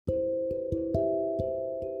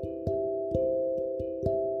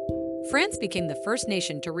France became the first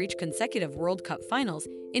nation to reach consecutive World Cup finals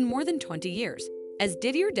in more than 20 years, as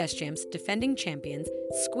Didier Deschamps' defending champions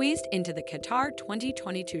squeezed into the Qatar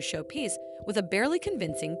 2022 showpiece with a barely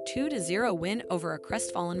convincing 2-0 win over a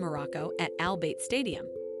crestfallen Morocco at Al Bayt Stadium.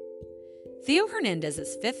 Theo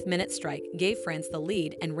Hernandez's fifth-minute strike gave France the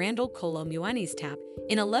lead, and Randal Kolo Muani's tap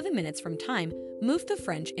in 11 minutes from time moved the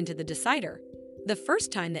French into the decider, the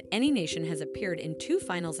first time that any nation has appeared in two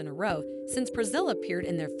finals in a row since Brazil appeared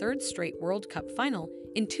in their third straight World Cup final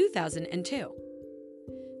in 2002.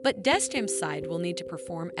 But Deschamps' side will need to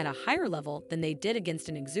perform at a higher level than they did against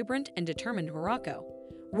an exuberant and determined Morocco,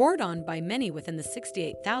 roared on by many within the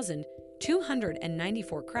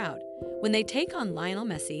 68,294 crowd, when they take on Lionel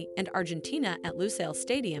Messi and Argentina at Lusail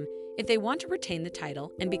Stadium if they want to retain the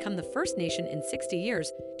title and become the first nation in 60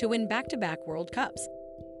 years to win back-to-back World Cups.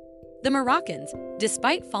 The Moroccans,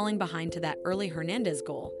 despite falling behind to that early Hernandez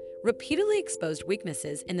goal, repeatedly exposed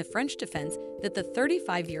weaknesses in the French defense that the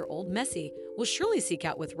 35-year-old Messi will surely seek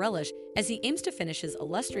out with relish as he aims to finish his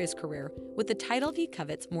illustrious career with the title he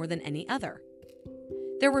covets more than any other.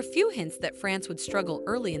 There were few hints that France would struggle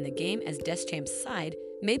early in the game as Deschamps' side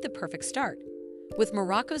made the perfect start, with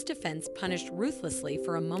Morocco's defense punished ruthlessly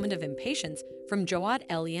for a moment of impatience from Jawad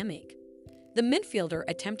El Yamik, the midfielder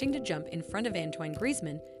attempting to jump in front of Antoine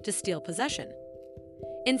Griezmann to steal possession.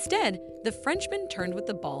 Instead, the Frenchman turned with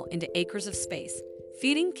the ball into acres of space,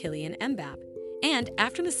 feeding Kylian Mbappé, and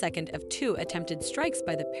after the second of two attempted strikes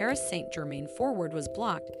by the Paris Saint-Germain forward was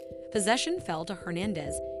blocked, possession fell to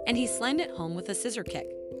Hernandez and he slammed it home with a scissor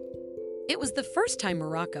kick. It was the first time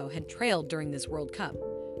Morocco had trailed during this World Cup,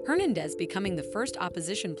 Hernandez becoming the first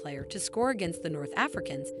opposition player to score against the North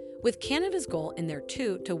Africans, with Canada's goal in their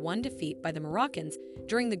 2-1 defeat by the Moroccans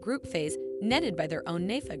during the group phase netted by their own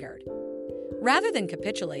Nefegard. Rather than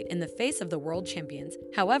capitulate in the face of the world champions,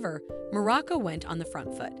 however, Morocco went on the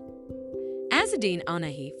front foot. Azzedine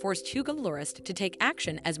Ounahi forced Hugo Lloris to take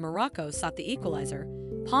action as Morocco sought the equalizer,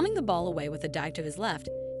 palming the ball away with a dive to his left,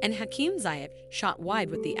 and Hakim Ziyech shot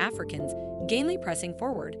wide with the Africans gainly pressing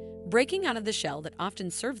forward, breaking out of the shell that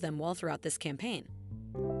often served them well throughout this campaign.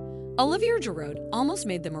 Olivier Giroud almost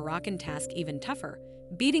made the Moroccan task even tougher,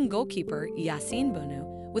 beating goalkeeper Yassine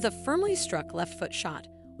Bounou with a firmly struck left-foot shot,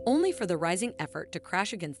 only for the rising effort to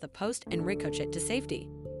crash against the post and ricochet to safety.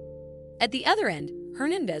 At the other end,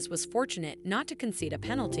 Hernandez was fortunate not to concede a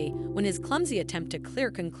penalty when his clumsy attempt to clear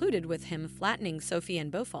concluded with him flattening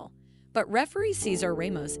Sofiane Boufal, but referee Cesar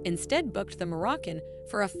Ramos instead booked the Moroccan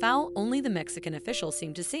for a foul only the Mexican official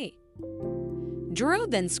seemed to see.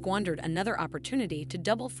 Giroud then squandered another opportunity to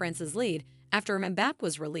double France's lead after Mbappé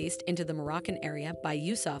was released into the Moroccan area by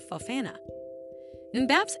Youssouf Fofana.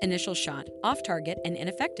 Mbappe's initial shot, off-target and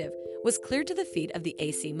ineffective, was cleared to the feet of the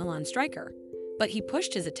AC Milan striker, but he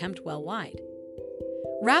pushed his attempt well wide.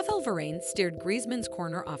 Raphael Varane steered Griezmann's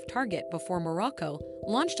corner off-target before Morocco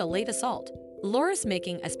launched a late assault, Lloris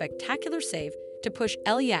making a spectacular save to push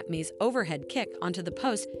El Yatmi's overhead kick onto the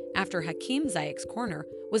post after Hakim Ziyech's corner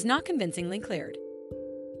was not convincingly cleared.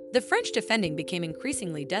 The French defending became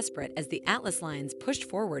increasingly desperate as the Atlas Lions pushed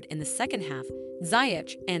forward in the second half,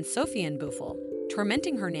 Ziyech and Sofiane Boufal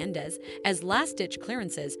tormenting Hernandez as last-ditch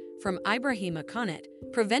clearances from Ibrahima Konaté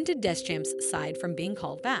prevented Deschamps' side from being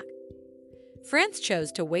called back. France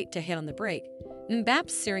chose to wait to hit on the break,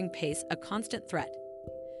 Mbappe's searing pace a constant threat.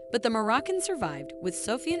 But the Moroccans survived, with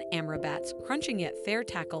Sofiane Amrabat's crunching yet fair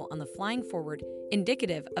tackle on the flying forward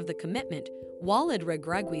indicative of the commitment Walid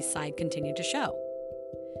Regragui's side continued to show.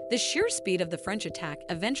 The sheer speed of the French attack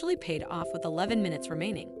eventually paid off with 11 minutes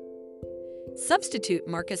remaining. Substitute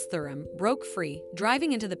Marcus Thuram broke free,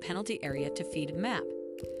 driving into the penalty area to feed Mbappé,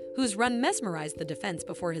 whose run mesmerized the defense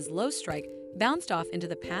before his low strike bounced off into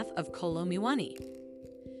the path of Kolo Muani.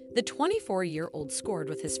 The 24-year-old scored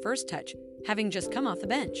with his first touch, having just come off the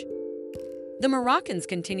bench. The Moroccans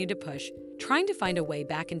continued to push, trying to find a way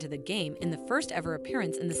back into the game in the first-ever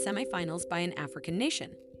appearance in the semifinals by an African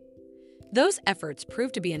nation. Those efforts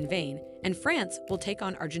proved to be in vain, and France will take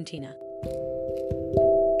on Argentina.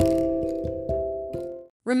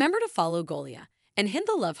 Remember to follow Golia and hit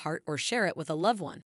the love heart or share it with a loved one.